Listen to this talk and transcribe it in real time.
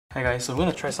Hi guys, so we're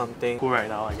gonna try something cool right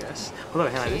now, I guess. Hold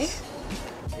up your hand like this.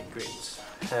 Okay, great.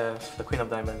 Have the Queen of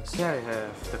Diamonds. Yeah, I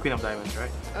have the Queen of Diamonds,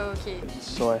 right? Okay.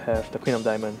 So I have the Queen of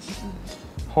Diamonds.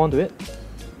 Hold on to it.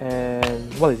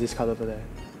 And what is this card over there?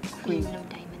 Queen of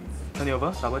Diamonds. Turn it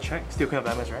over, double check. Still Queen of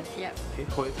Diamonds, right? Yep. Okay,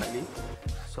 hold it tightly.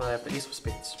 So I have the Ace of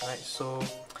Spades, right? So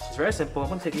it's very simple. I'm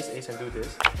gonna take this ace and do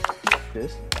this.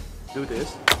 Do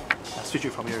this. I'll switch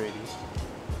it from here already.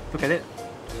 Look at it.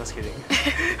 I'm just kidding.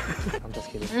 I'm just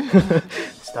kidding.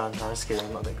 It's done. I'm just kidding.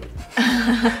 I'm not that good.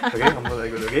 Okay, I'm not that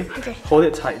good, okay? Hold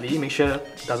it tightly. Make sure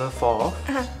it doesn't fall off.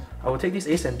 I will take this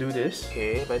ace and do this.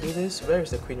 Okay, if I do this, where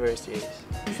is the queen? Where is the ace?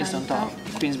 It's on top.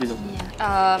 Queen's below.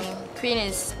 Yeah. Queen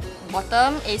is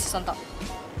bottom, ace is on top.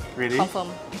 Really?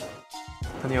 Confirm.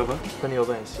 Turn it over. Turn it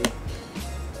over and see.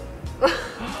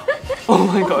 Oh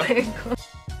my god. Oh my god.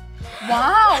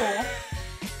 Wow!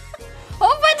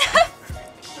 Open up!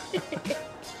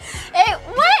 Hey,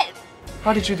 what?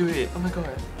 How did you do it? Oh my god.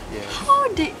 Yeah. How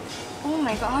did... Oh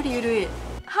my god, how did you do it?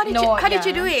 How did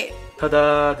you do it?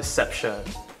 Tada! Deception.